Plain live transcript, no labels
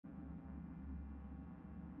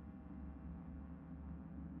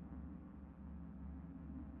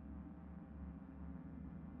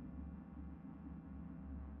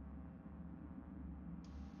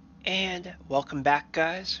And welcome back,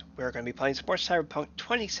 guys. We're going to be playing some more Cyberpunk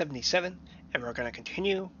 2077, and we're going to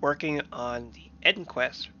continue working on the end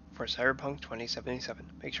quest for Cyberpunk 2077.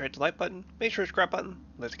 Make sure to hit the like button, make sure to subscribe button.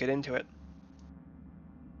 Let's get into it.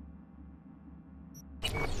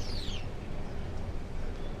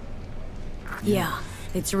 Yeah,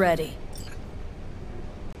 it's ready.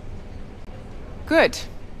 Good.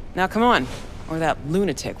 Now come on, or that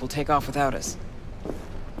lunatic will take off without us.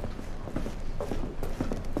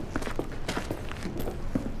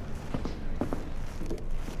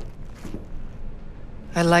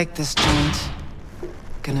 I like this joint.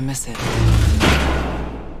 Gonna miss it.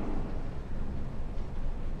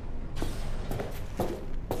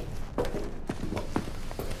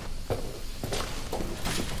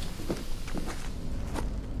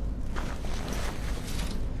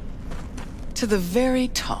 To the very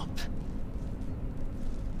top.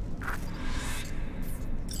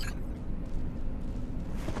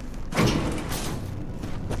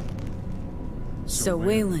 So,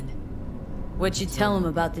 Wayland, what'd you tell him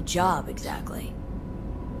about the job, exactly?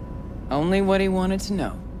 Only what he wanted to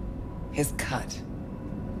know. His cut.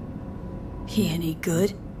 He any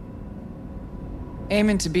good?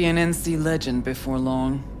 Aiming to be an NC legend before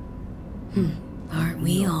long. Aren't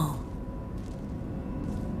we all?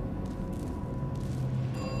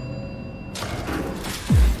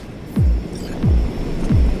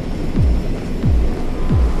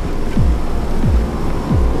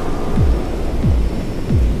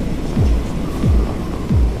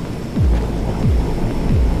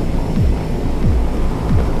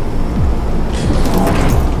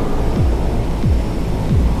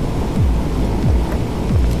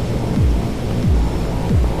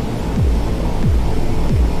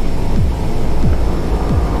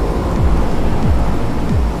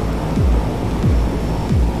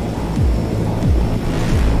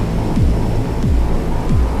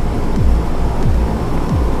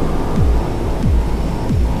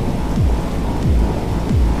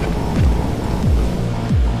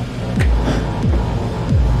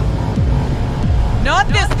 Not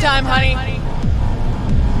this time, honey.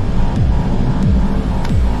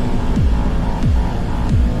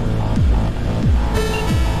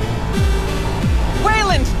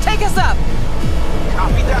 Wayland, take us up!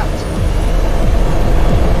 Copy that.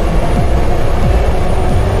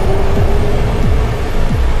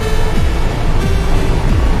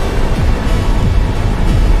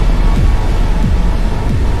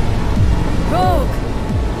 Rogue,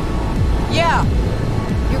 Yeah.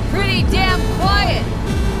 you're pretty damn quiet.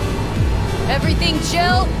 Everything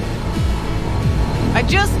chill? I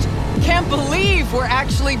just can't believe we're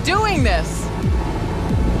actually doing this.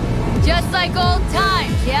 Just like old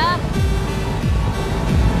times, yeah?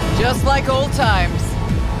 Just like old times.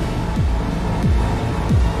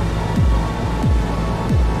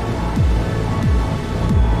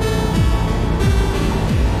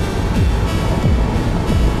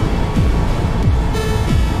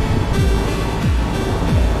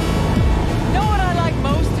 Know what I like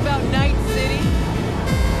most about Night City?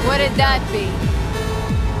 What did that be?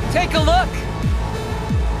 Take a look.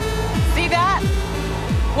 See that?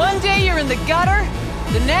 One day you're in the gutter,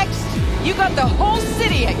 the next, you got the whole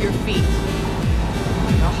city at your feet.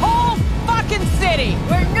 The whole fucking city!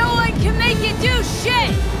 Where no one can make you do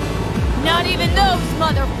shit! Not even those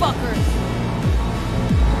motherfuckers!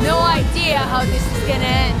 No idea how this is gonna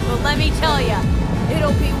end, but let me tell ya,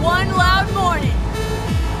 it'll be one loud morning.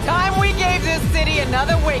 Time we gave this city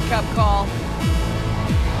another wake-up call.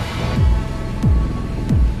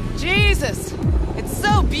 Jesus! It's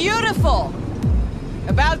so beautiful!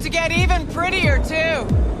 About to get even prettier, too.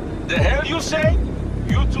 The hell you say?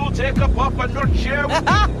 You two take a puff and not share with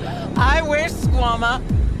me? I wish, Squamma.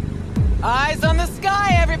 Eyes on the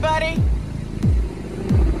sky, everybody!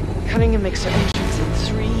 Cutting a mixer entrance in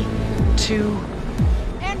 3, 2...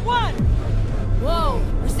 and 1! Whoa,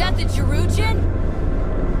 was that the Jerugian?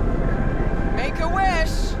 Make a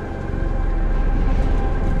wish!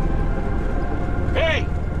 Hey!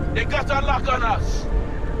 They got a lock on us!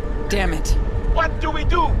 Damn it. What do we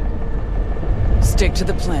do? Stick to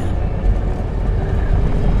the plan.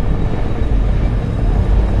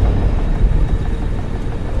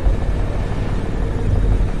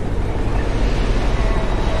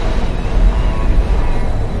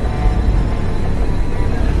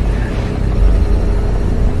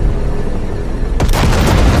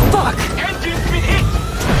 Fuck! Engine's been hit!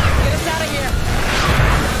 Get us out of here!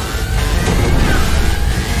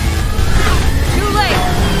 Too late!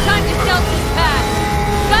 Time to stealth this path!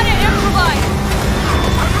 Gotta improvise!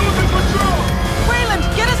 I'm losing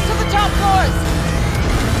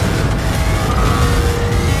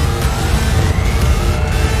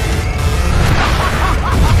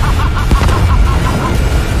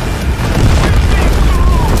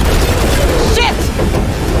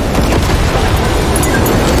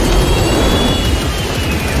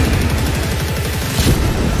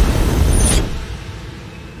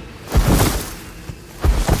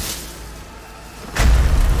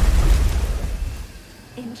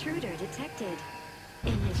Intruder detected.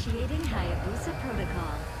 Initiating Hayabusa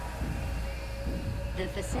protocol. The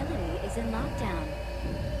facility is in lockdown.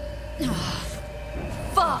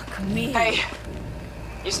 Fuck me! Hey,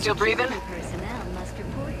 you still breathing? Personnel must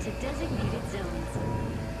report to designated zones.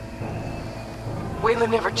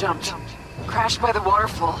 Wayland never jumped. Crashed by the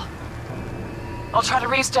waterfall. I'll try to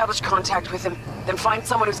re-establish contact with him, then find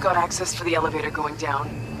someone who's got access for the elevator going down.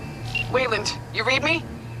 Wayland, you read me?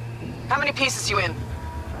 How many pieces you in?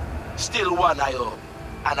 Still one I owe.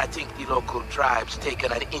 And I think the local tribe's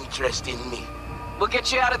taken an interest in me. We'll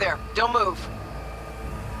get you out of there. Don't move.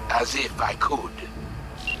 As if I could.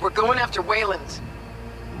 We're going after Wayland.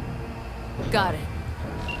 Got it.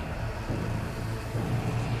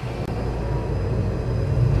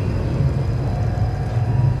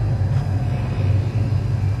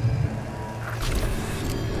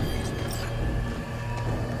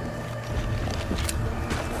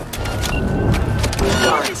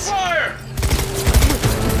 Guards. Fire!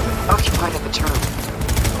 Occupied at the term.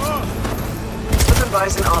 Slipping by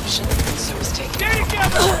is an option, and so is taking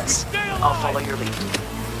it. I'll follow your lead.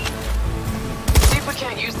 See if we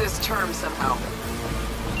can't use this term somehow.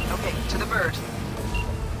 Okay, to the bird.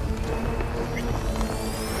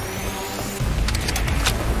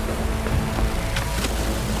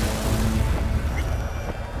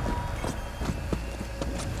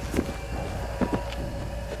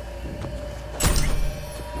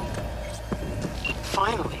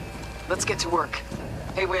 Finally. Let's get to work.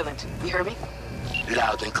 Hey, Wayland, you hear me?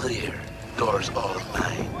 Loud and clear. Doors all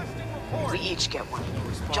mine. We each get one.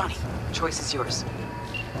 Johnny, choice is yours.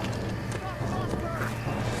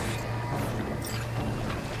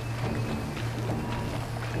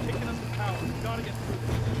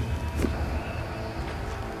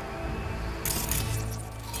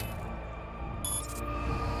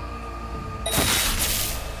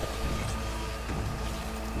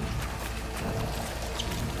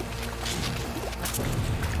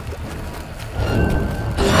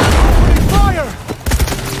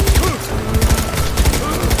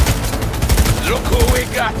 Look who we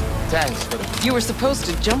got! Thanks for the... You were supposed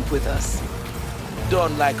to jump with us.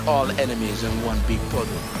 Don't like all enemies in one big puddle.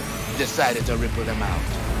 Decided to ripple them out.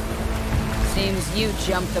 Seems you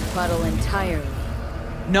jumped the puddle entirely.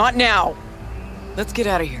 Not now. Let's get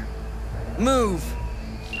out of here. Move.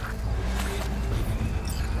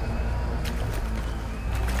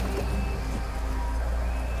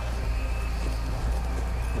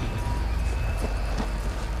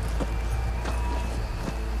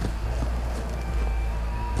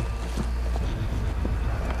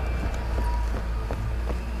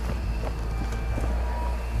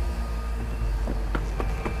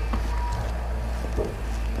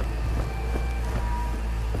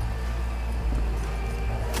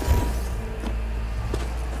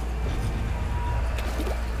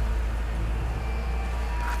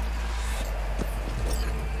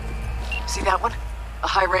 See that one? A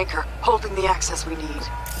high ranker, holding the access we need.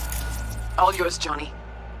 All yours, Johnny.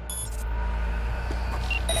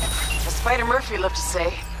 As Spider Murphy loved to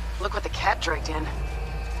say, look what the cat dragged in.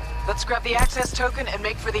 Let's grab the access token and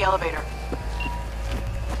make for the elevator.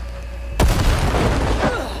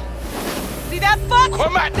 See that fuck?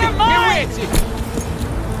 Come at They're me! mine! Be waiting!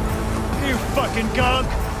 You fucking gunk!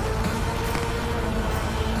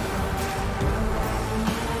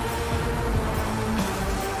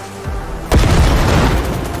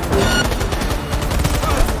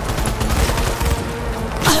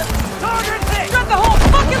 Got the whole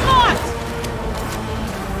fucking lot!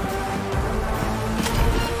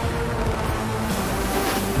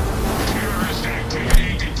 Terrorist activity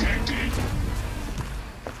detected.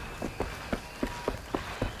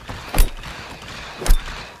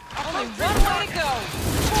 Only one way to go!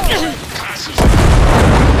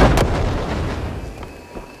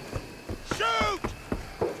 Shoot!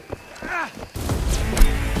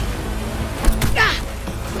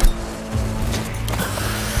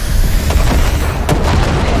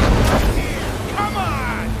 Come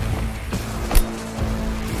on!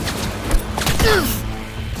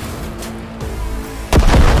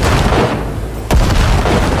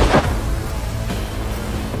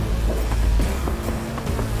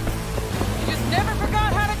 You just never forgot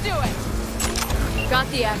how to do it! Got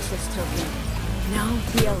the access token. Now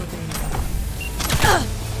the elevator.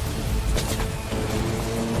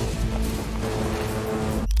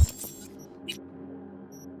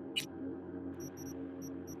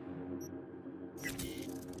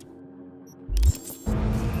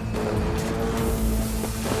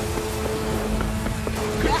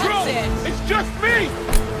 Control! That's it! It's just me!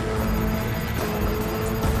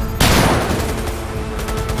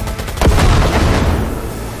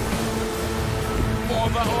 For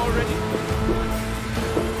the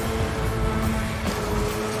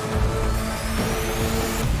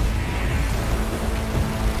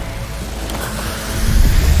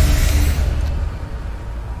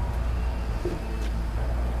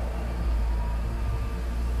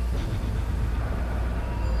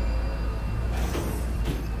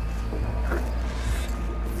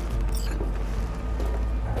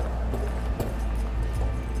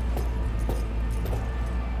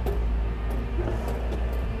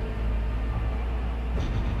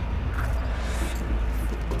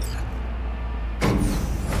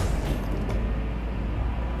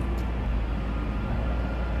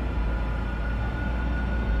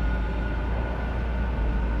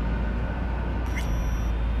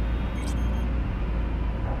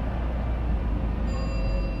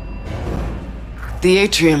The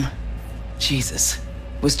atrium. Jesus.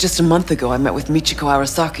 It was just a month ago I met with Michiko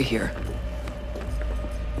Arasaka here.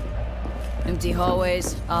 Empty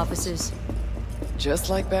hallways, offices.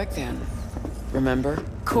 Just like back then. Remember?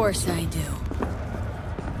 Of course I do.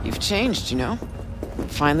 You've changed, you know?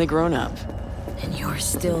 Finally grown up. And you're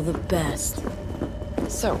still the best.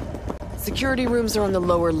 So, security rooms are on the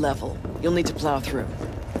lower level. You'll need to plow through.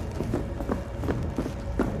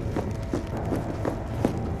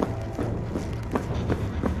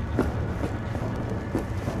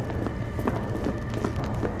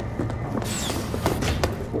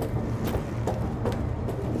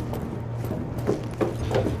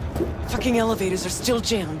 Fucking elevators are still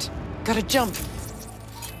jammed. Gotta jump.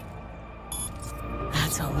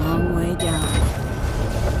 That's a long way down.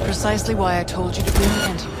 Precisely why I told you to bring the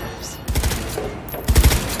anti-nerves.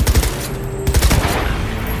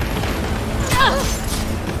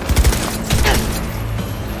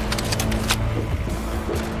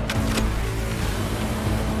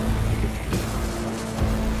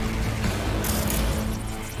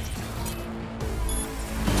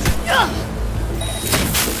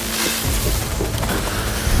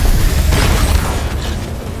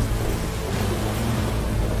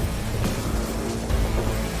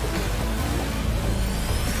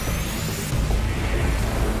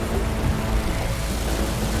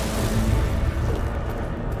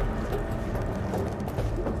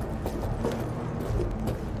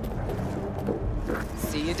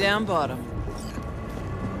 See you down bottom.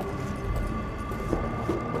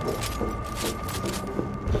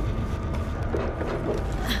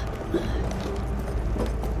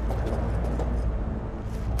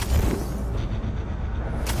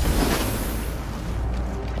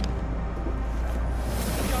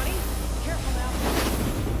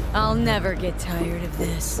 I'll never get tired of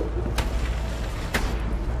this.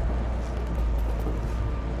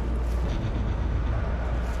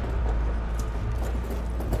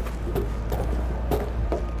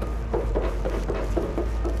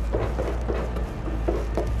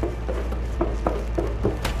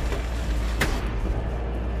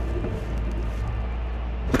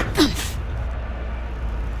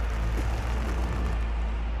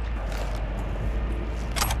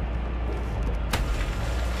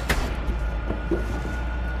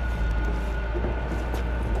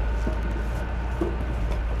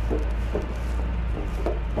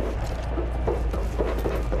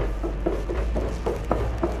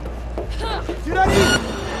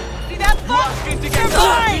 See that fuck? You're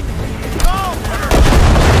mine!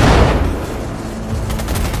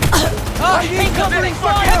 Oh, incoming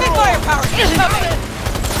fire! Heavy firepower! Incoming!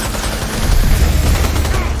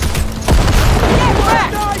 Get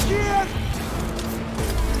back!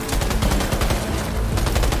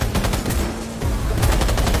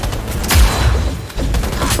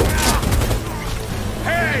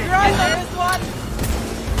 Hey! Your eyes on this one!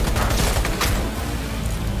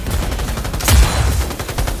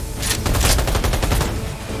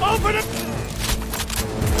 Open it!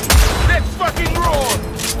 Let's fucking roar!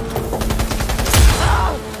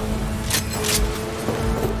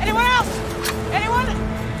 Anyone else? Anyone?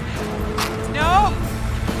 No?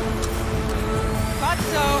 Thought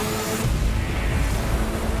so.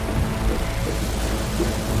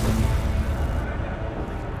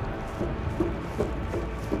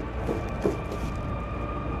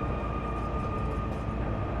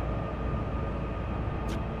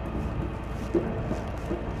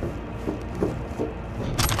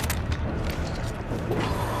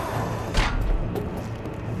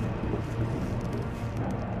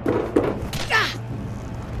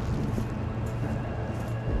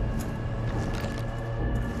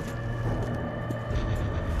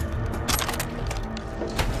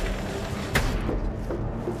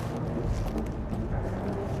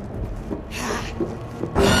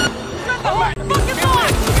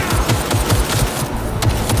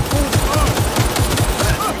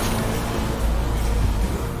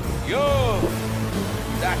 Yo!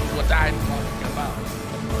 That's what I'm talking about.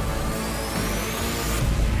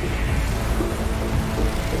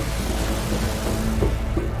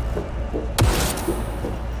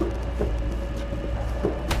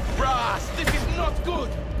 Brass, this is not good!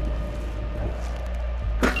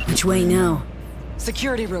 Which way now?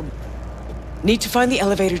 Security room. Need to find the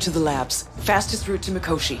elevator to the labs. Fastest route to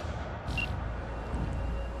Mikoshi.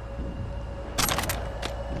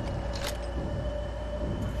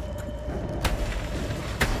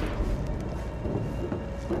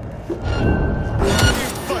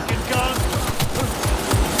 Fucking gun!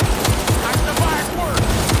 That's the backward!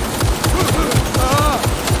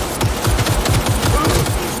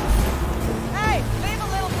 Hey, leave a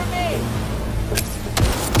little for me.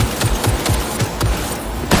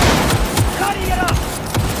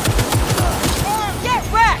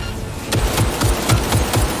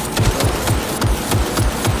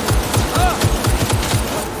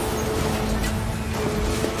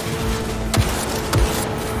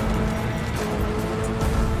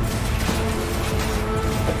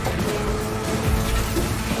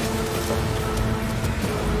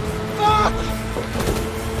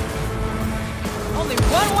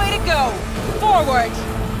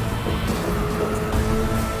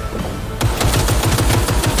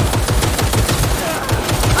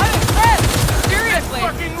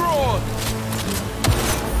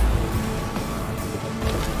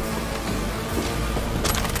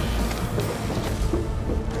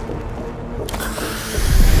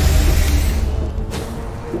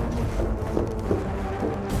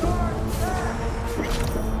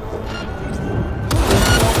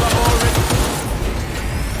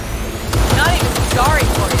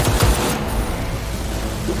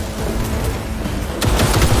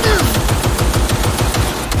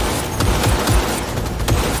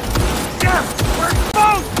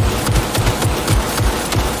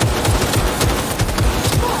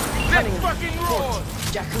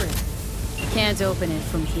 Can't open it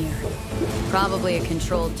from here. Probably a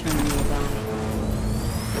controlled turn nearby.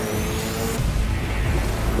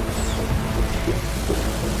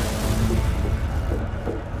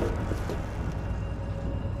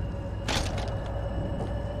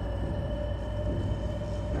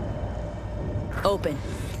 Open.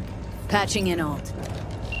 Patching in alt.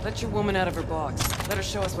 Let your woman out of her box. Let her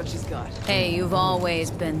show us what she's got. Hey, you've always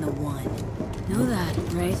been the one. Know that,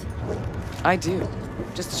 right? I do.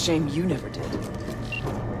 Just a shame you never did.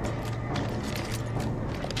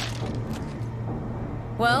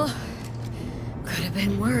 Well, could have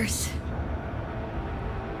been worse.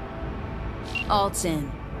 Alt's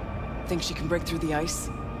in. Think she can break through the ice?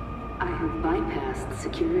 I have bypassed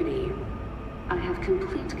security. I have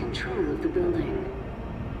complete control of the building.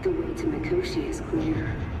 The way to Mikoshi is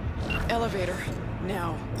clear. Elevator.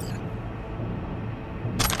 Now.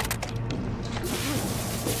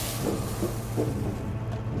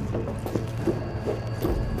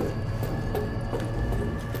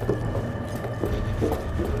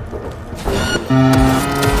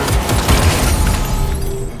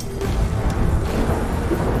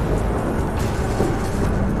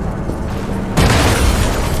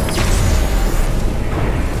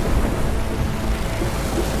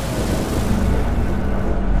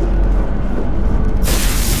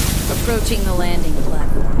 Approaching the landing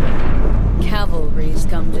platform. Cavalry's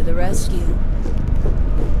come to the rescue.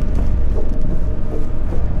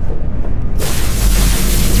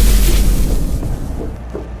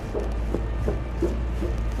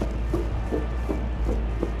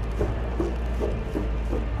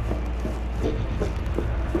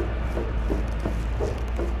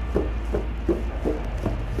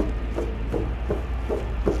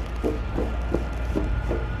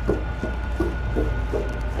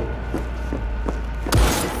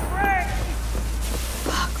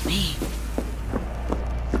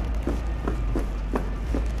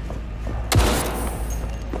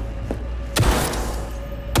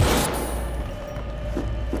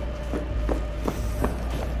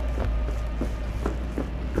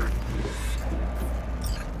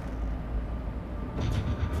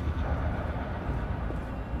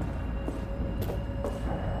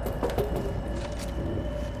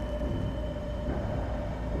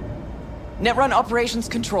 Netrun Operations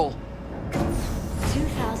Control.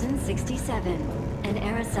 2067. An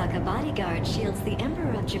Arasaka bodyguard shields the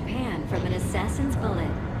Emperor of Japan from an assassin's bullet.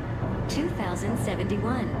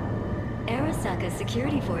 2071. Arasaka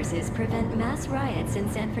security forces prevent mass riots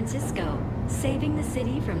in San Francisco, saving the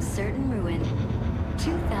city from certain ruin.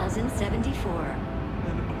 2074.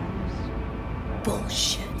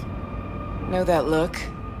 Bullshit. Know that look?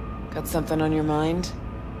 Got something on your mind?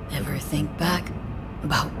 Ever think back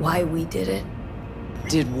about why we did it?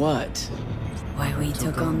 Did what? Why we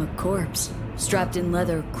took on the corpse, strapped in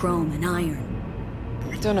leather, chrome, and iron.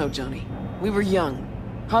 Don't know, Johnny. We were young.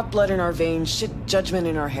 Hot blood in our veins, shit judgment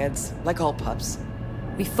in our heads, like all pups.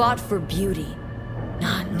 We fought for beauty,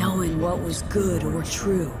 not knowing what was good or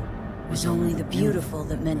true. It was only the beautiful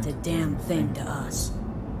that meant a damn thing to us.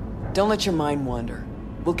 Don't let your mind wander.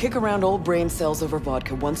 We'll kick around old brain cells over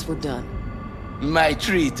vodka once we're done. My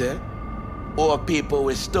treat, eh? Or people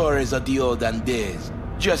with stories of the olden days,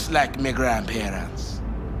 just like my grandparents.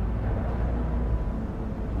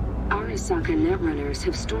 Arasaka netrunners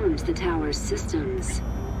have stormed the tower's systems.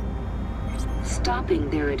 Stopping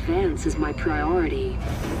their advance is my priority.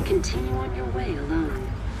 Continue on your way alone.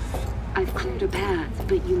 I've cleared a path,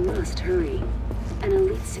 but you must hurry. An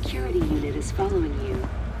elite security unit is following you.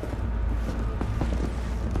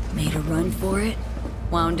 Made a run for it,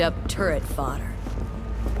 wound up turret fodder.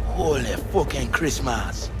 Holy fucking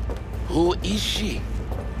Christmas. Who is she?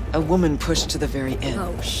 A woman pushed to the very end.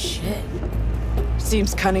 Oh shit.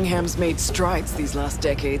 Seems Cunningham's made strides these last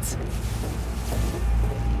decades.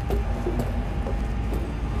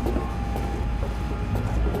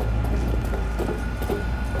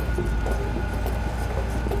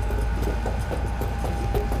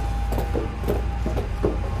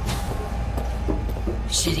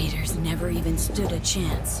 Shit-eaters never even stood a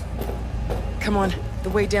chance. Come on, the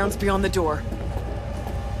way down's beyond the door.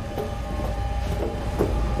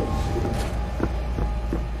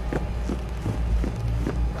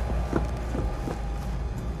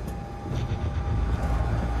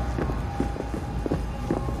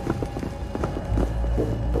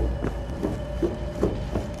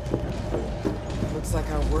 Looks like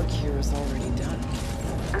our work here is already done.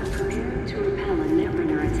 I'm preparing to repel a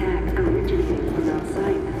netrunner attack originating from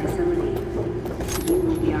outside the facility. You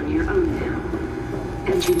will be on your own now.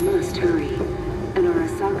 And you must hurry. An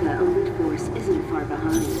Arasaka elite force isn't far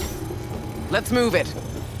behind. Let's move it.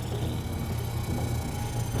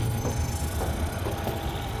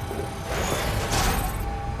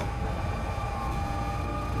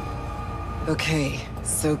 Okay,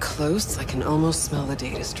 so close I can almost smell the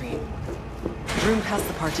data stream. Room past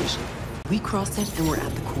the partition. We crossed it and we're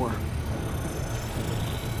at the core.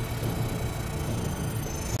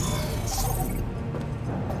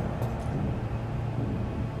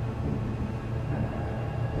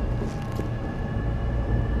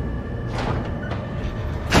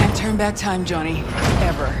 Can't turn back time, Johnny.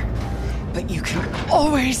 Ever. But you can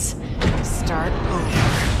always start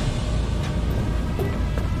over.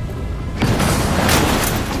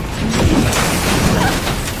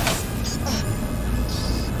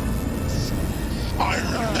 I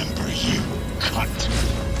remember you, cunt.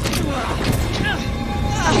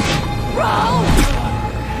 Roll!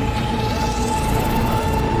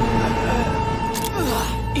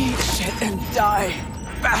 Eat shit and die,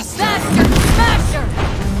 bastard! Bastard smasher!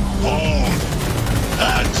 Oh,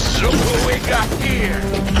 that's who we got here.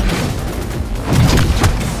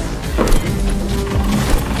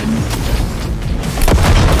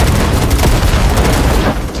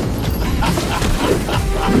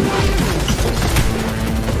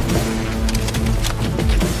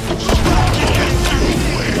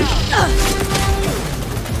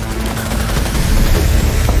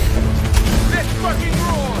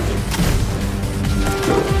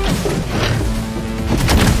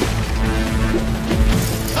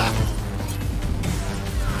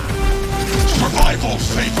 Survival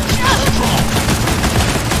favors the strong.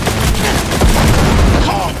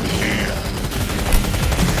 Come here.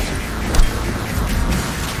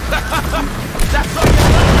 That's all you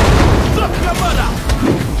want. Look your mother.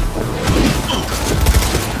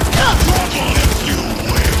 Struggle if you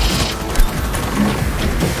wish.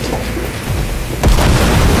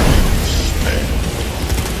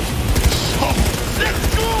 Let's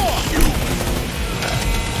go!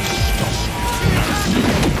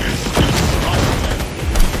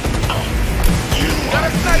 You got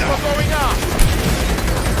a sniper going up!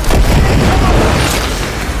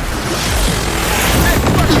 Let's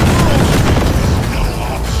fucking move! No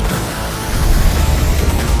option.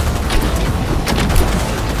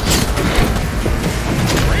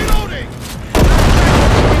 Reloading!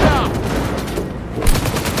 Going up!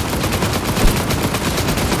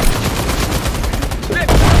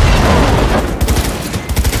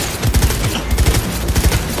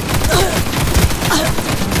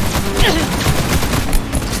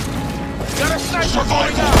 Let's got a sniper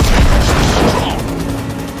going up! Strong!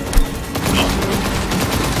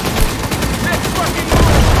 Let's fucking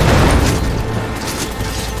move!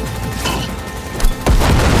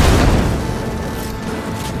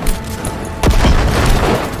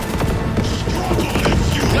 Struggle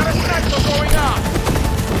if you got a sniper going up!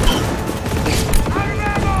 Out of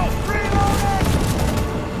ammo! Reloading!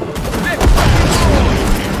 Let's fucking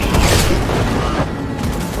move!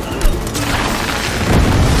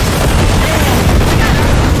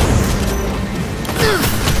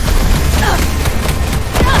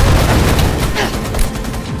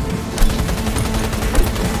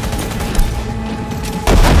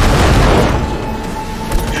 Is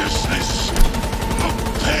this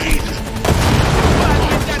a pain?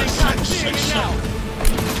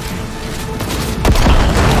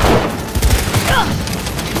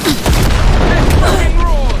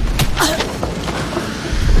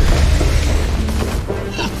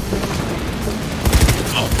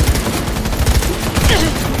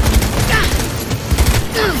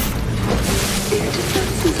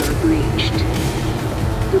 Defenses are breached.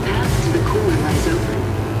 The path to the core lies open,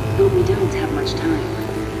 but we don't have much time.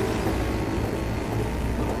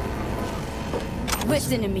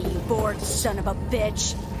 Listen to me, you bored son of a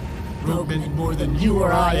bitch. Broke meant more than You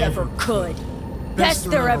or I ever could. Best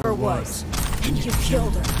there ever was. And you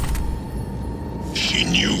killed her. She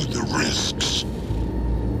knew the risks.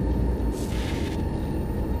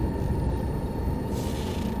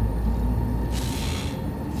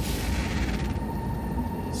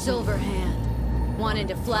 Silverhand. Wanted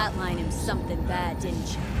to flatline him something bad,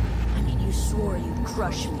 didn't you? I mean, you swore you'd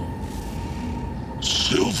crush me.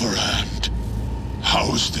 Silverhand.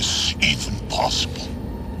 How is this even possible?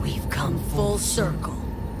 We've come full circle.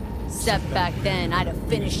 Except back then, I'd have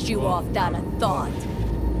finished you off without a thought.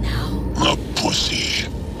 Now, A pussy.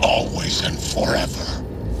 Always and forever.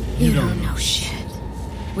 you don't know shit.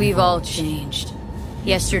 We've all changed.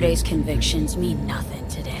 Yesterday's convictions mean nothing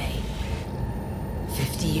today.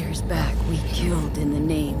 50 years back, we killed in the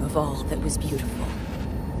name of all that was beautiful.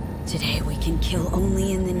 Today, we can kill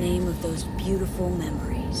only in the name of those beautiful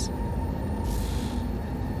memories.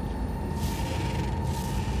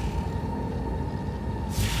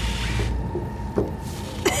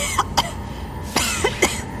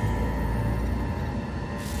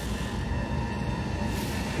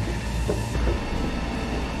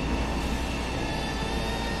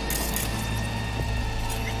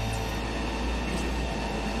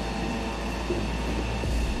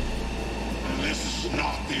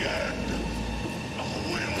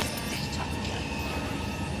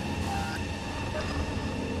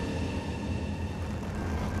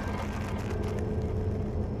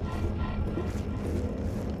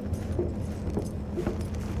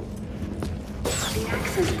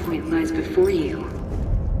 exit lies before you.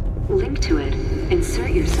 Link to it,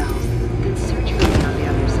 insert yourself, then search for me on the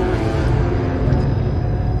other side.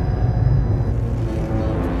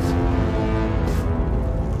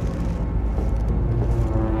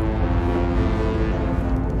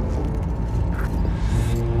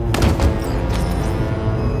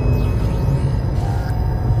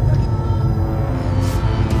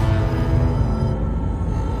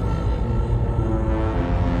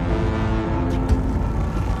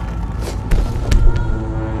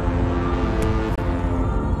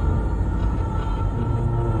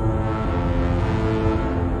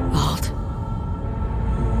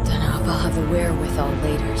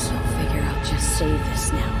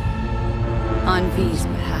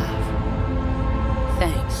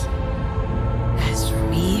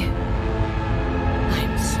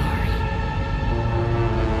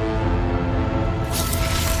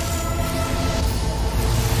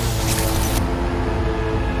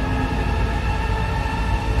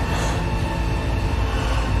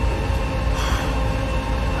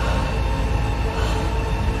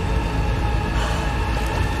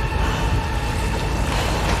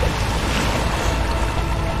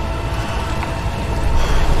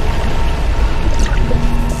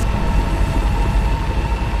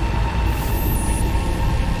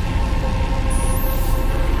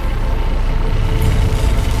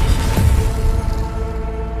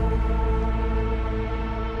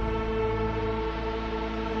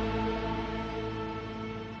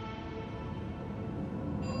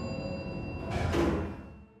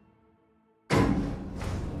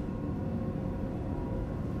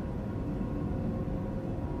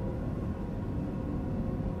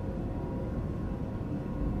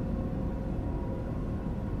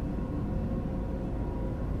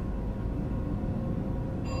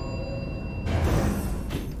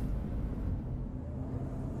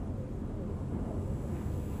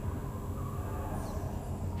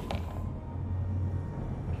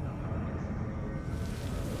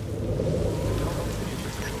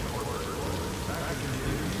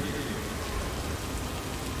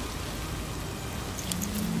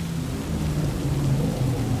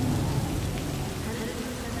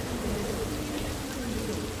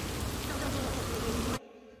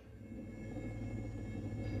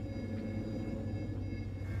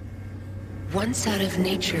 Once out of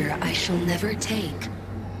nature, I shall never take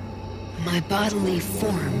my bodily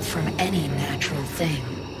form from any natural thing.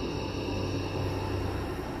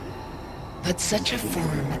 But such a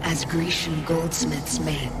form as Grecian goldsmiths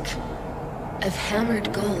make, of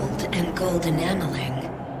hammered gold and gold enameling,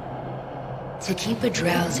 to keep a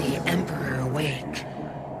drowsy emperor awake,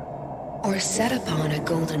 or set upon a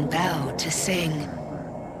golden bough to sing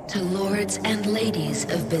to lords and ladies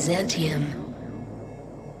of Byzantium,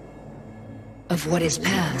 of what is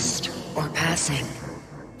past, or passing,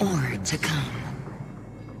 or to come.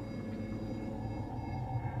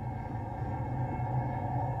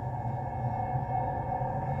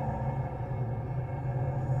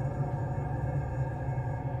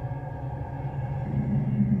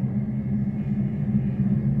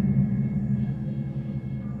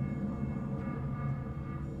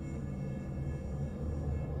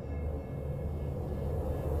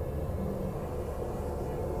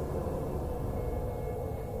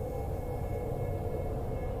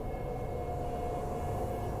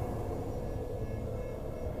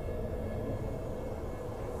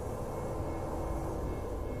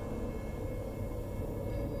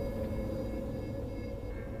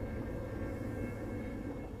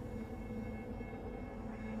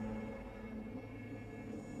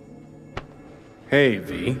 Hey,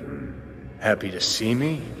 V. Happy to see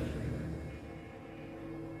me?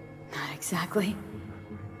 Not exactly.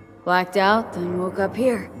 Blacked out, then woke up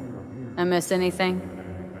here. I miss anything?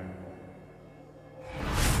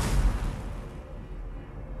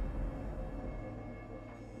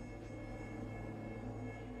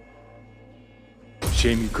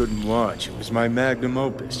 Shame you couldn't watch. It was my magnum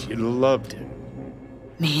opus. You'd have loved it.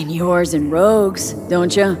 Me and yours and Rogue's,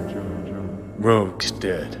 don't ya? Rogue's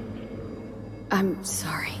dead. I'm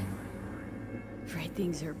sorry. Afraid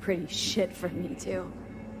things are pretty shit for me, too.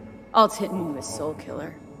 Alt hit me with Soul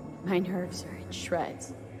Killer. My nerves are in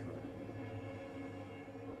shreds.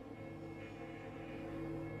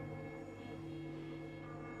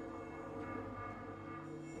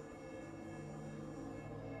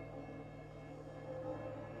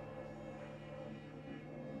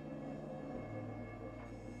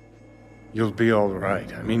 You'll be all right.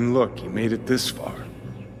 I mean, look, you made it this far.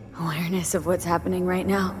 Awareness of what's happening right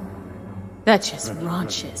now? That just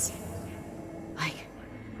raunches. Like,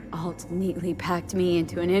 Alt neatly packed me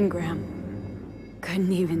into an engram.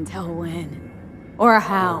 Couldn't even tell when. Or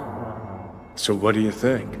how. So what do you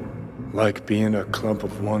think? Like being a clump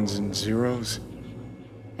of ones and zeros?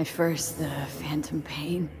 At first, the phantom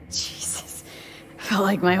pain. Jesus. Felt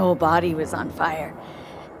like my whole body was on fire.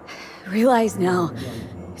 I realize now,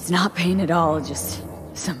 it's not pain at all, just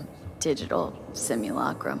some digital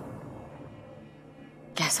simulacrum.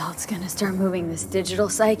 Guess Alt's gonna start moving this digital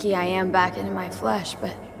psyche I am back into my flesh,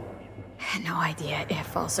 but I had no idea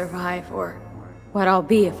if I'll survive or what I'll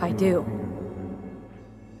be if I do.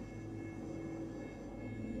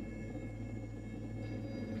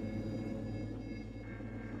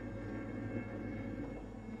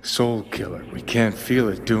 Soul killer, we can't feel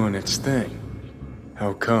it doing its thing.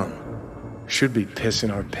 How come? Should be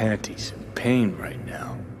pissing our panties in pain right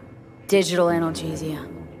now. Digital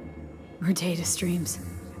analgesia. Or data streams.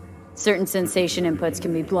 Certain sensation inputs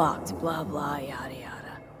can be blocked, blah blah, yada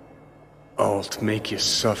yada. Alt make you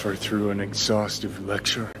suffer through an exhaustive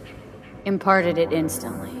lecture? Imparted it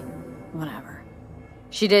instantly. Whatever.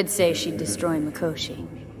 She did say she'd destroy Mikoshi.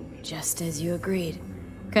 Just as you agreed.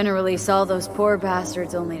 Gonna release all those poor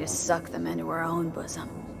bastards only to suck them into her own bosom.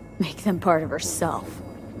 Make them part of herself.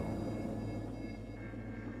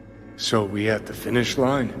 So we at the finish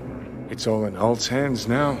line? It's all in Alt's hands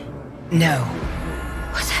now? No.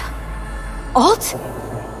 What the... Alt?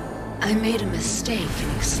 I made a mistake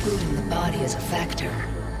in excluding the body as a factor.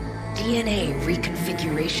 DNA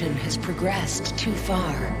reconfiguration has progressed too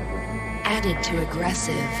far. Added to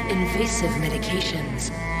aggressive, invasive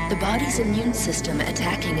medications, the body's immune system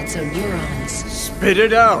attacking its own neurons. Spit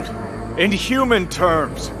it out! In human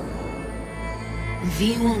terms!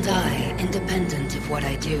 V will die independent of what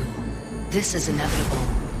I do. This is inevitable.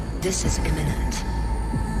 This is imminent.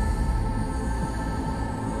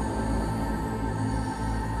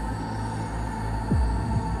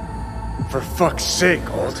 For fuck's sake,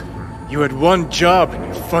 Alt. You had one job and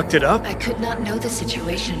you fucked it up? I could not know the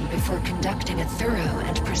situation before conducting a thorough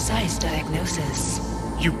and precise diagnosis.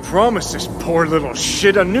 You promised this poor little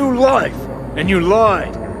shit a new life, and you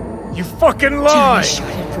lied. You fucking lied! Shut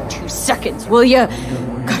it for 2 seconds, will ya?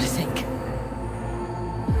 Gotta think.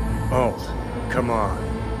 Alt, come on.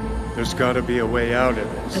 There's gotta be a way out of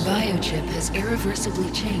this. The biochip has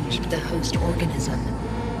irreversibly changed the host organism.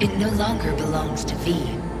 It no longer belongs to V,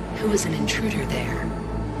 who is an intruder there.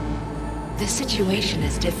 The situation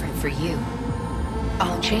is different for you.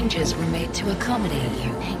 All changes were made to accommodate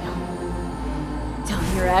you. Hang on.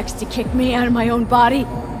 Telling your ex to kick me out of my own body?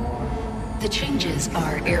 The changes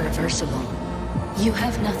are irreversible. You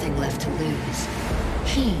have nothing left to lose.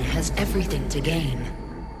 He has everything to gain.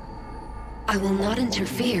 I will not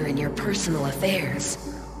interfere in your personal affairs,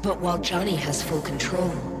 but while Johnny has full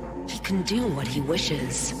control, he can do what he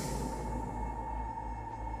wishes.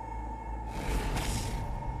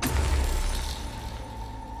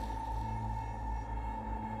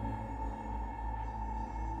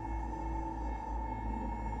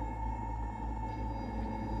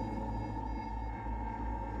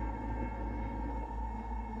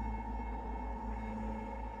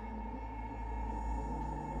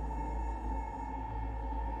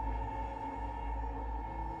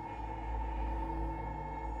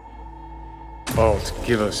 Alt,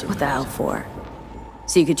 give us a What the hell for?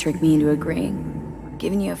 So you could trick me into agreeing?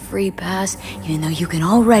 Giving you a free pass, even though you can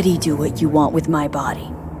already do what you want with my body.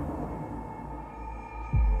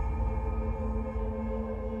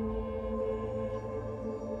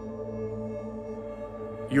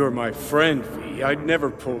 You're my friend, V. I'd never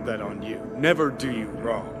pull that on you. Never do you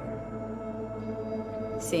wrong.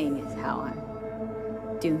 Seeing as how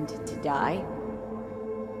I'm doomed to die,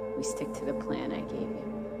 we stick to the plan I gave you.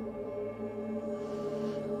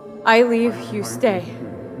 I leave, you stay.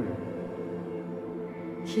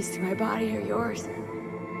 Keys to my body are yours.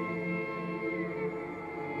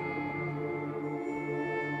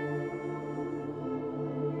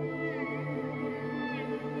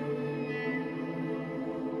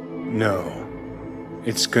 No.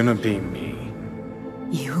 It's gonna be me.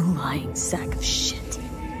 You lying sack of shit.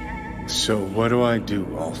 So what do I do,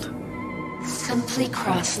 Alt? Simply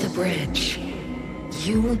cross the bridge.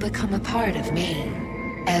 You will become a part of me,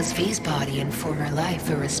 as V's body and former life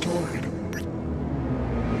are restored.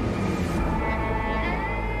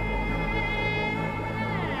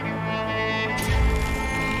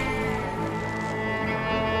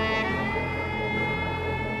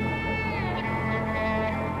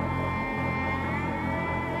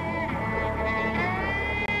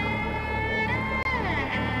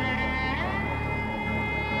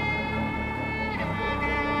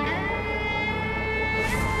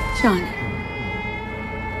 Johnny.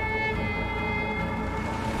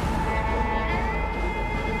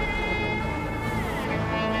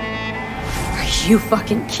 Are you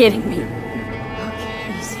fucking kidding me?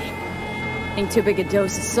 Getting too big a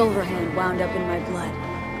dose of Silverhand wound up in my blood.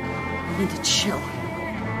 I need to chill.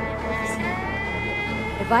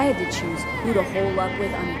 If I had to choose who to hole up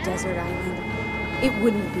with on a desert island, it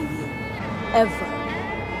wouldn't be you. Ever.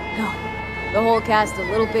 No. The whole cast of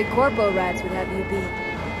Little Big Corpo rats would have you beat.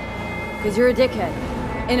 Because you're a dickhead.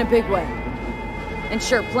 In a big way. And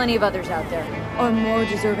sure, plenty of others out there are more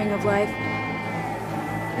deserving of life.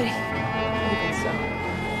 But even so,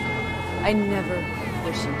 I never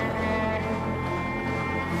wish you dead.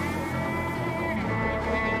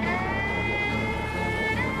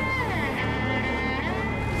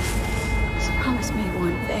 Just promise me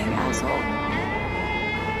one thing, asshole.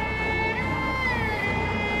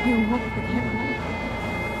 You won't forget me.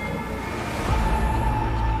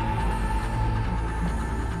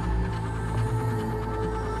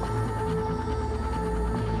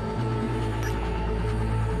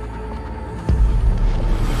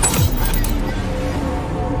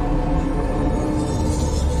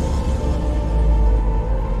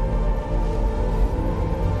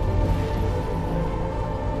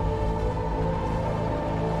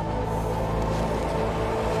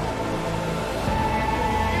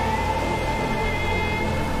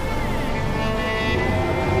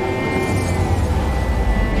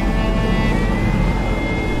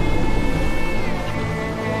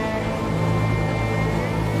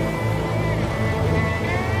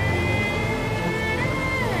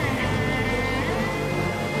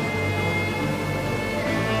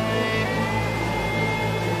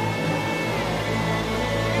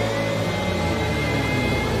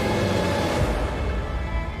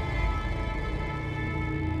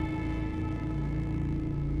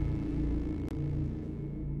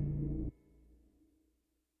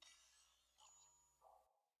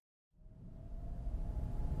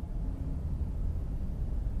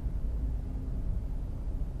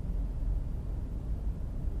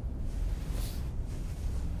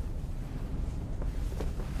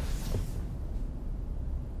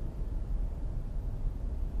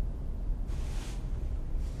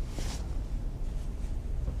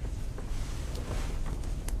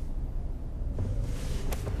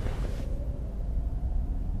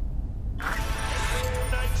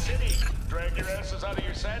 Out of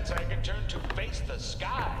your sense, I can turn to face the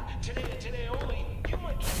sky. Today only, you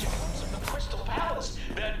might catch a glimpse of the Crystal Palace,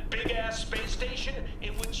 that big-ass space station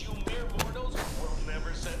in which you mere mortals will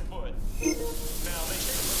never set foot. Now, they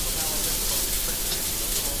say the Crystal Palace is the most expensive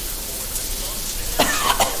of the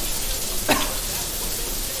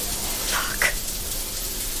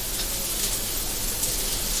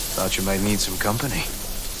Thought you might need some company.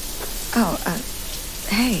 Oh,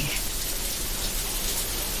 hey.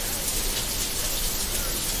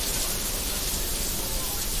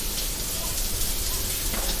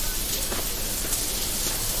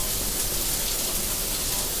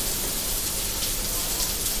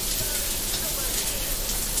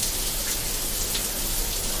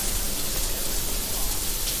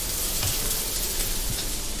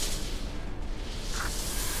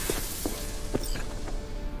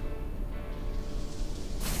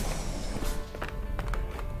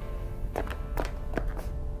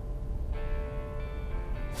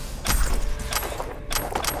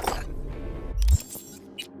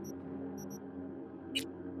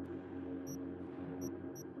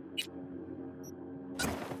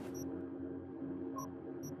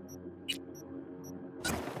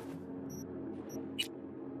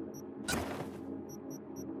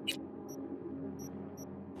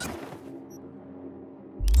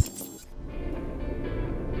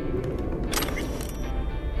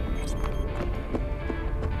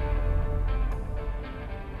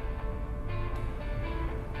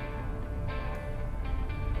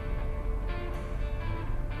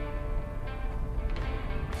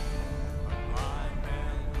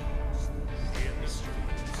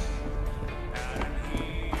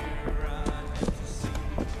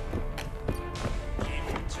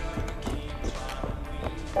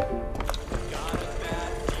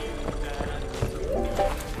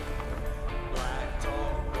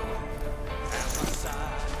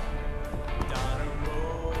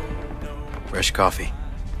 Fresh coffee.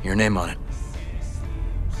 Your name on it.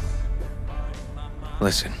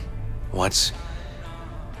 Listen, what's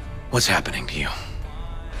happening to you?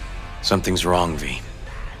 Something's wrong, V.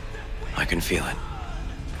 I can feel it.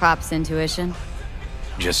 Props intuition.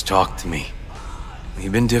 Just talk to me.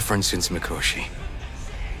 You've been different since Mikoshi.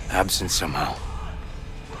 Absent somehow.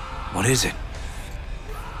 What is it?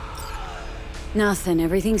 Nothing.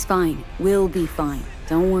 Everything's fine. We'll be fine.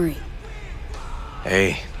 Don't worry.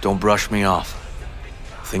 Hey, don't brush me off.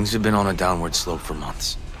 Things have been on a downward slope for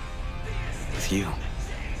months. With you.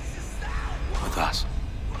 With us.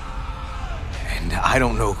 I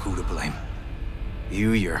don't know who to blame.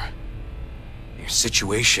 You, your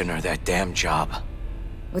situation, or that damn job.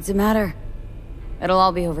 What's the matter? It'll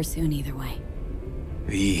all be over soon either way.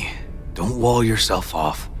 V, don't wall yourself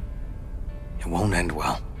off. It won't end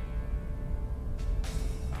well.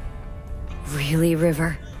 Really,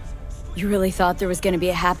 River? You really thought there was gonna be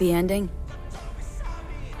a happy ending?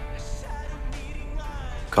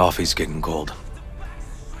 Coffee's getting cold.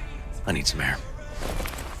 I need some air.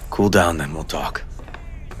 Cool down, then we'll talk.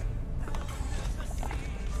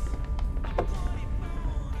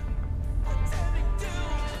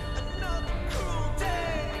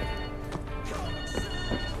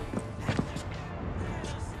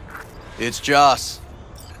 It's Joss.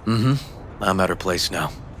 Mm-hmm. I'm at her place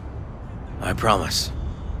now. I promise.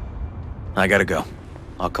 I gotta go.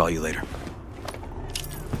 I'll call you later.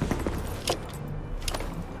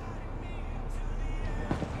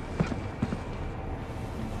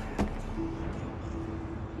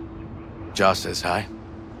 Joss says hi.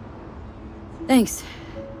 Thanks.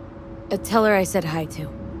 Tell her I said hi too.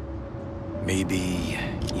 Maybe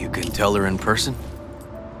you can tell her in person?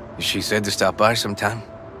 She said to stop by sometime.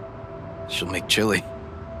 She'll make chili.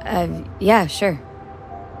 Yeah, sure.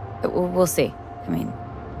 We'll see. I mean,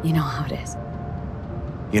 you know how it is.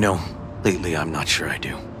 You know, lately I'm not sure I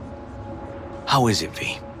do. How is it,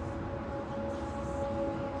 V?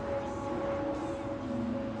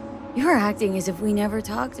 You're acting as if we never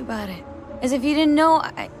talked about it. As if you didn't know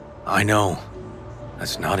I know.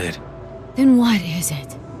 That's not it. Then what is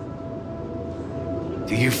it?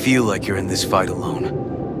 Do you feel like you're in this fight alone?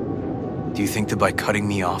 Do you think that by cutting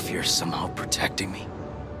me off, you're somehow protecting me?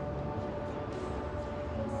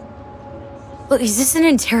 Look, is this an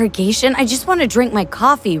interrogation? I just want to drink my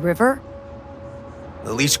coffee, River.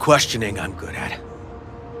 At least questioning I'm good at.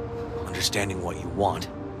 Understanding what you want,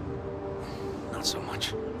 not so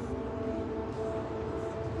much.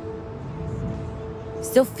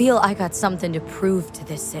 Still feel I got something to prove to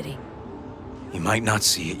this city. You might not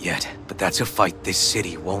see it yet, but that's a fight this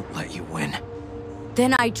city won't let you win.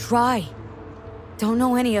 Then I try. Don't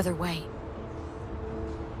know any other way.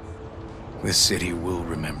 This city will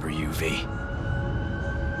remember you, V.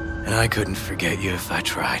 And I couldn't forget you if I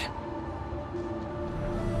tried.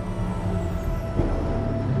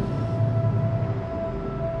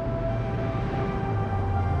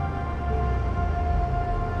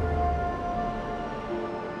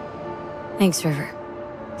 Thanks, River.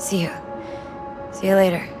 See you. See you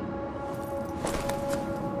later.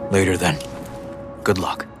 Later, then. Good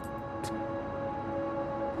luck.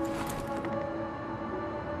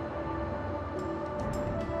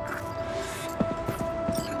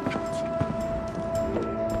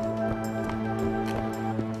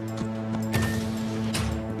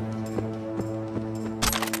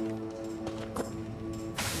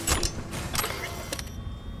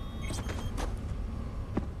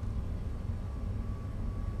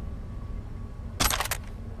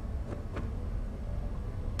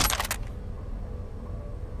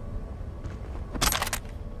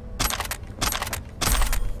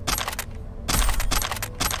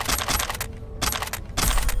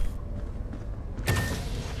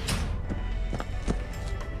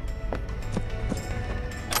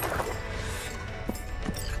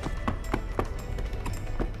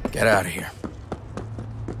 Get out of here.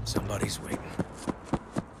 Somebody's waiting.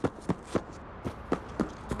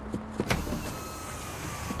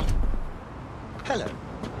 Hello.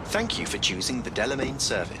 Thank you for choosing the Delamain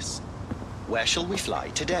service. Where shall we fly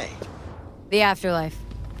today? The afterlife.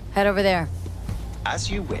 Head over there.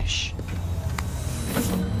 As you wish.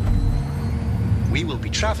 We will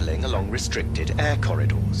be traveling along restricted air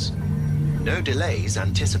corridors. No delays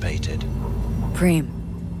anticipated. Preem.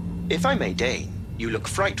 If I may deign, you look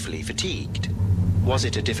frightfully fatigued. Was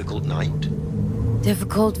it a difficult night?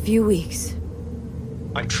 Difficult few weeks.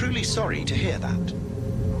 I'm truly sorry to hear that.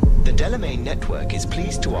 The Delamain network is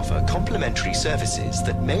pleased to offer complimentary services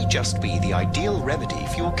that may just be the ideal remedy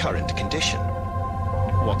for your current condition.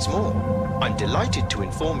 What's more, I'm delighted to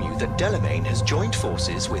inform you that Delamain has joined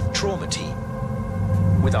forces with Trauma Team.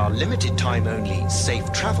 With our limited time only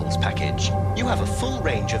Safe Travels package, you have a full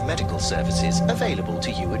range of medical services available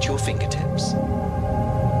to you at your fingertips.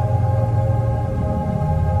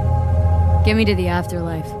 Get me to the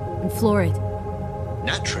afterlife and floor it.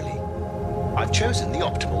 Naturally. I've chosen the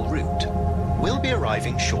optimal route. We'll be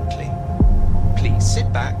arriving shortly. Please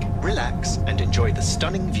sit back, relax, and enjoy the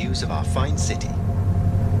stunning views of our fine city.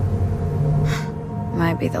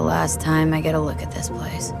 Might be the last time I get a look at this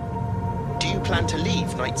place. Do you plan to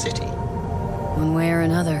leave Night City? One way or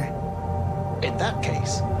another. In that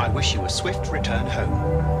case, I wish you a swift return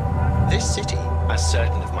home. This city, as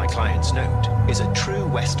certain of my clients note, is a true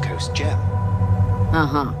West Coast gem.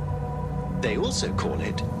 Uh-huh. They also call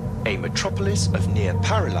it a metropolis of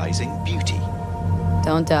near-paralyzing beauty.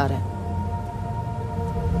 Don't doubt it.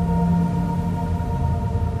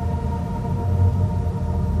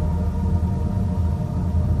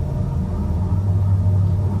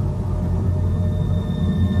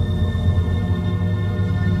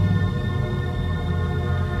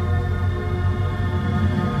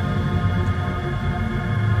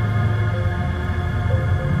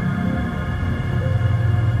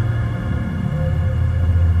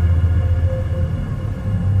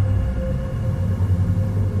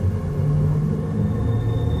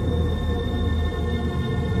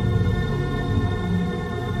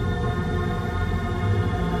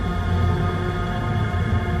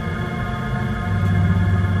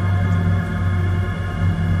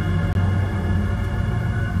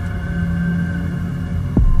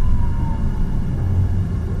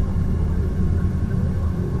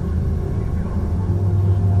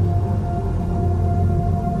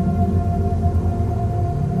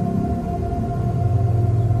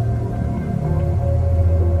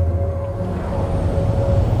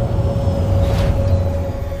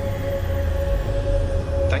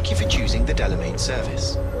 Thank you for choosing the Delamain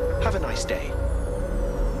service. Have a nice day.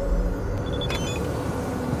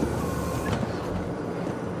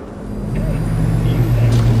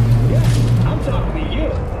 I'm talking to you.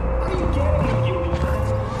 What are you getting, you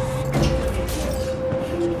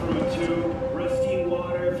food from a tube, rusty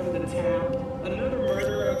water from the tap, another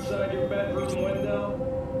murder outside your bedroom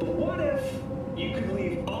window? But what if you could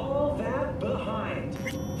leave all that behind?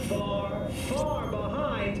 Far, far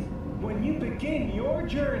behind when you begin your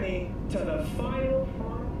journey to the final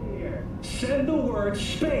frontier. Send the word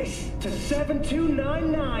SPACE to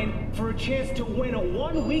 7299 for a chance to win a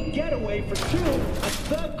one-week getaway for two at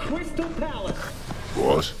the Crystal Palace.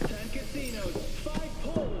 Boss? 10 casinos, 5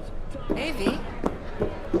 pools. Hey, V.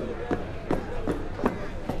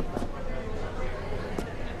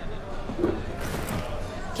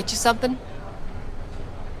 Get you something?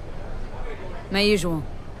 My usual.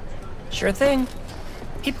 Sure thing.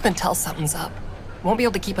 People can tell something's up. Won't be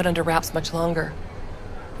able to keep it under wraps much longer.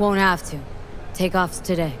 Won't have to. Takeoff's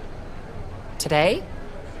today. Today?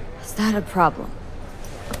 Is that a problem?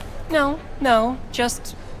 No.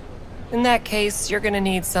 Just... in that case, you're gonna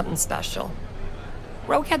need something special.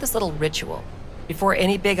 Rogue had this little ritual. Before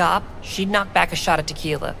any big op, she'd knock back a shot of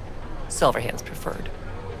tequila. Silverhand's preferred.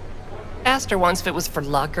 Asked her once if it was for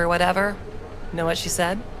luck or whatever. Know what she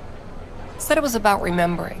said? Said it was about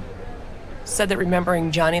remembering. Said that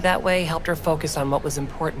remembering Johnny that way helped her focus on what was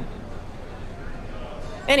important.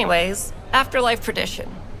 Anyways, afterlife tradition.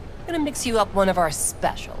 I'm gonna mix you up one of our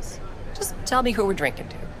specials. Just tell me who we're drinking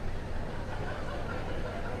to.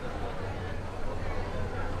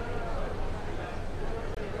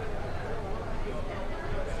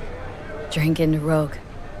 Drinking to Rogue.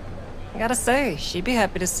 I gotta say, she'd be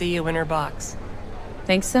happy to see you in her box.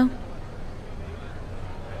 Think so?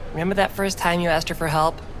 Remember that first time you asked her for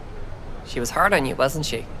help? She was hard on you, wasn't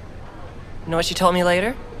she? You know what she told me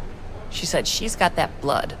later? She said she's got that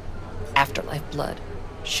blood. Afterlife blood.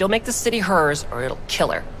 She'll make the city hers or it'll kill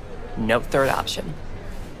her. No third option.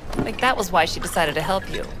 Like that was why she decided to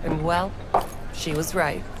help you. And well, she was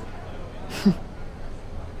right.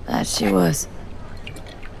 That she was.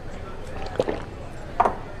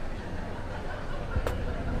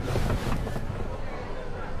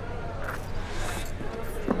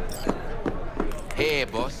 Hey,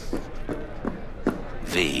 boss.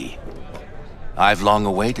 V. I've long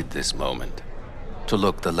awaited this moment. To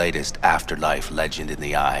look the latest afterlife legend in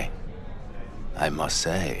the eye. I must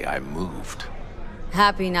say, I'm moved.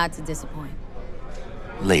 Happy not to disappoint.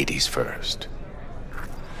 Ladies first.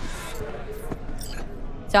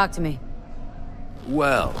 Talk to me.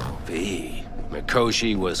 Well, V.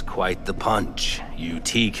 Mikoshi was quite the punch. You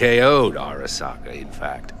TKO'd Arasaka, in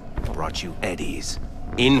fact. Brought you eddies.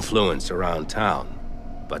 Influence around town.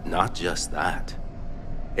 But not just that.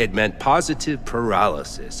 It meant positive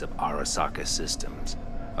paralysis of Arasaka systems.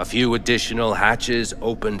 A few additional hatches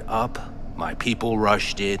opened up. My people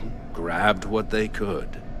rushed in, grabbed what they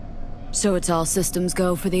could. So it's all systems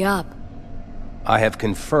go for the op. I have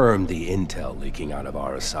confirmed the intel leaking out of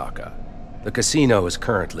Arasaka. The casino is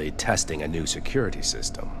currently testing a new security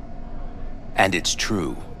system. And it's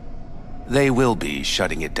true. They will be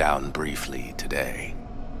shutting it down briefly today.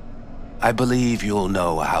 I believe you'll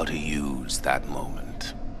know how to use that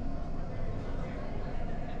moment.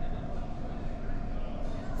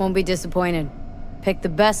 Won't be disappointed. Pick the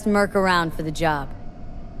best merc around for the job.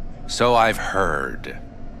 So I've heard.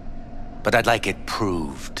 But I'd like it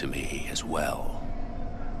proved to me as well.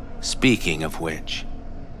 Speaking of which,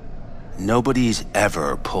 nobody's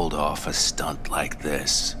ever pulled off a stunt like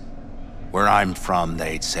this. Where I'm from,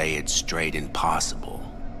 they'd say it's straight impossible.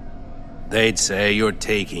 They'd say you're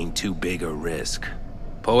taking too big a risk.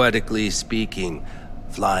 Poetically speaking,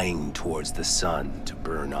 flying towards the sun to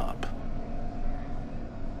burn up.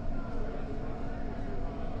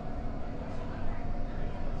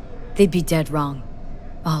 They'd be dead wrong.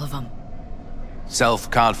 All of them.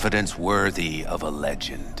 Self-confidence worthy of a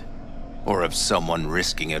legend. Or of someone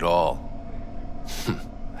risking it all.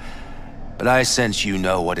 But I sense you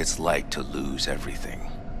know what it's like to lose everything.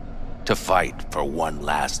 To fight for one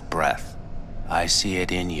last breath. I see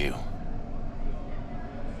it in you.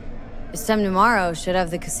 This time tomorrow should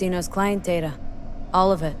have the casino's client data.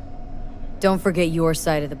 All of it. Don't forget your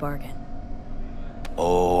side of the bargain.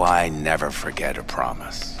 Oh, I never forget a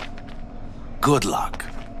promise. Good luck.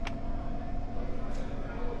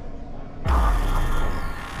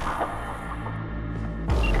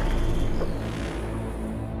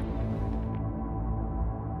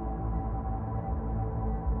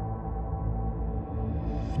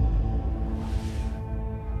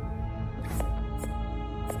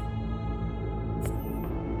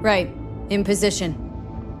 Right. In position.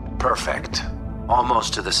 Perfect.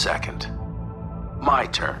 Almost to the second. My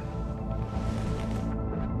turn.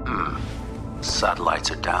 Satellites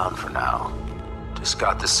are down for now. Just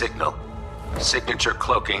got the signal. Signature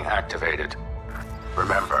cloaking activated.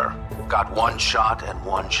 Remember, got one shot and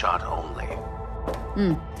one shot only.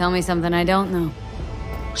 Tell me something I don't know.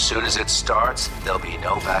 Soon as it starts, there'll be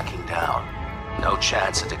no backing down. No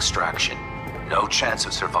chance at extraction. No chance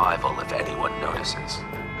of survival if anyone notices.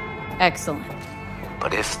 Excellent.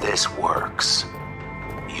 But if this works,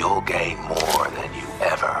 you'll gain more than you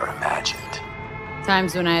ever imagined.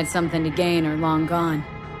 Times when I had something to gain are long gone.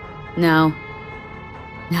 No.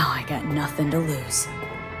 Now I got nothing to lose.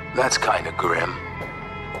 That's kinda grim.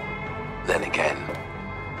 Then again,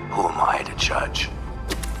 who am I to judge?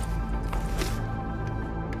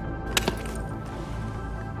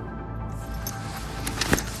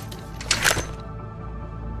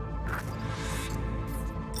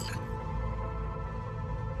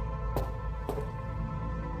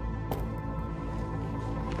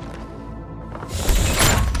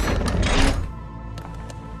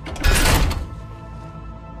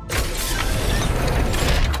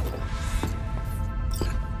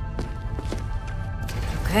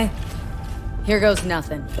 Okay. Here goes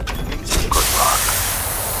nothing. Good luck.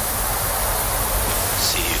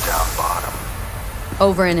 See you down bottom.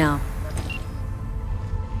 Over and out.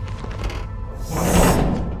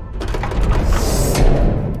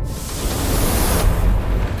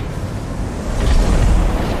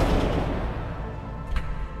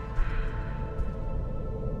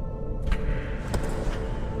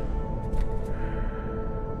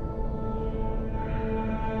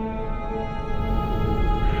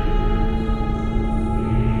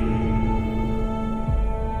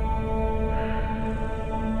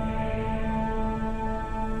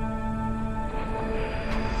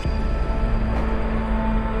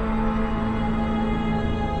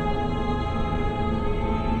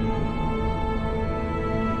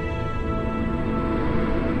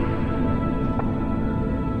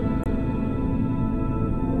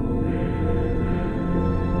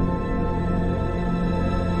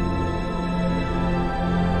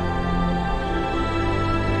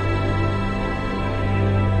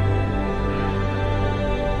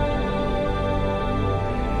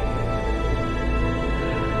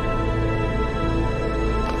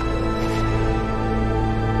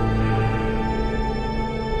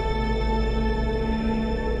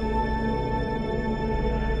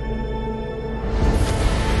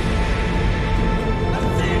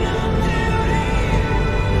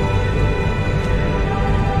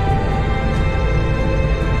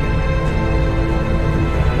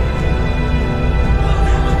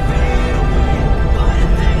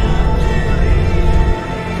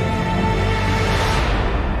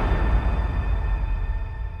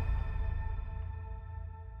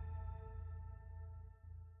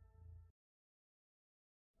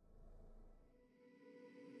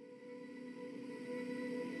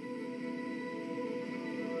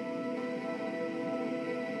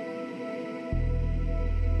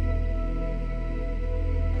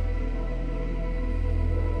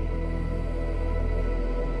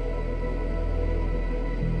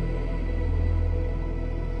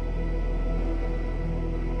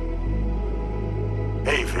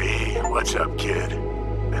 Hey, V, what's up, kid?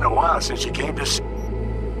 Been a while since you came to see...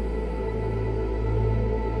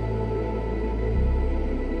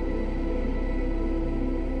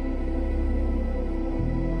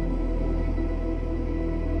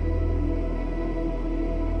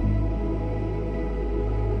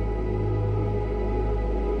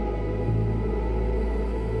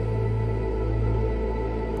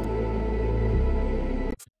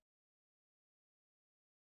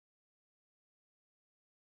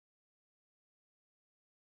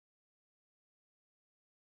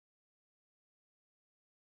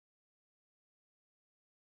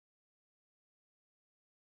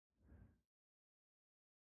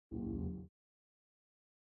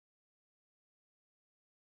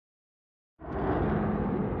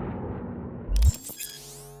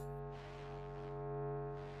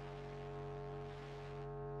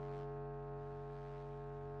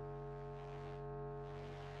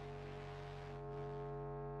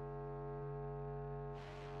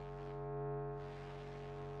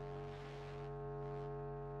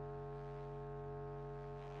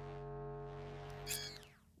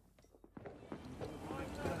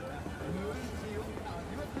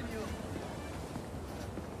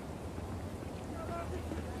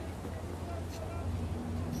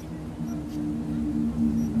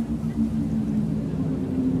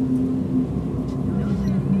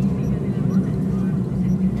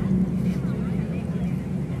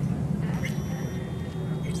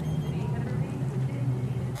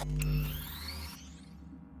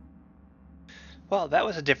 Well, that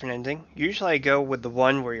was a different ending. Usually I go with the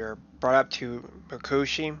one where you're brought up to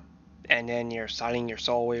Mikoshi, and then you're signing your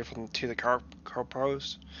soul away to the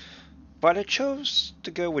corpos. But I chose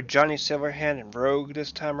to go with Johnny Silverhand and Rogue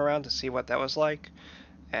this time around to see what that was like.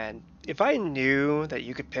 And if I knew that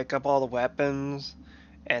you could pick up all the weapons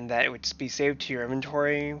and that it would be saved to your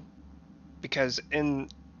inventory, because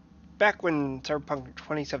back when Cyberpunk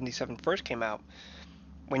 2077 first came out,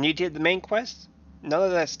 when you did the main quest, none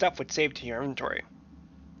of that stuff would save to your inventory.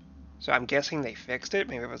 So I'm guessing they fixed it.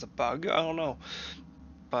 Maybe it was a bug. I don't know.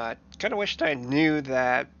 But kind of wished I knew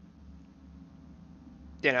that,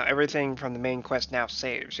 everything from the main quest now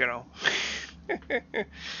saves,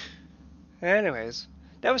 Anyways,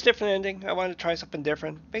 that was a different ending. I wanted to try something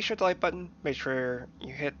different. Make sure the like button. Make sure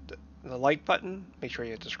you hit the like button. Make sure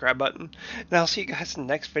you hit the subscribe button. And I'll see you guys in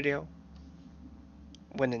the next video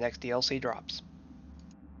when the next DLC drops.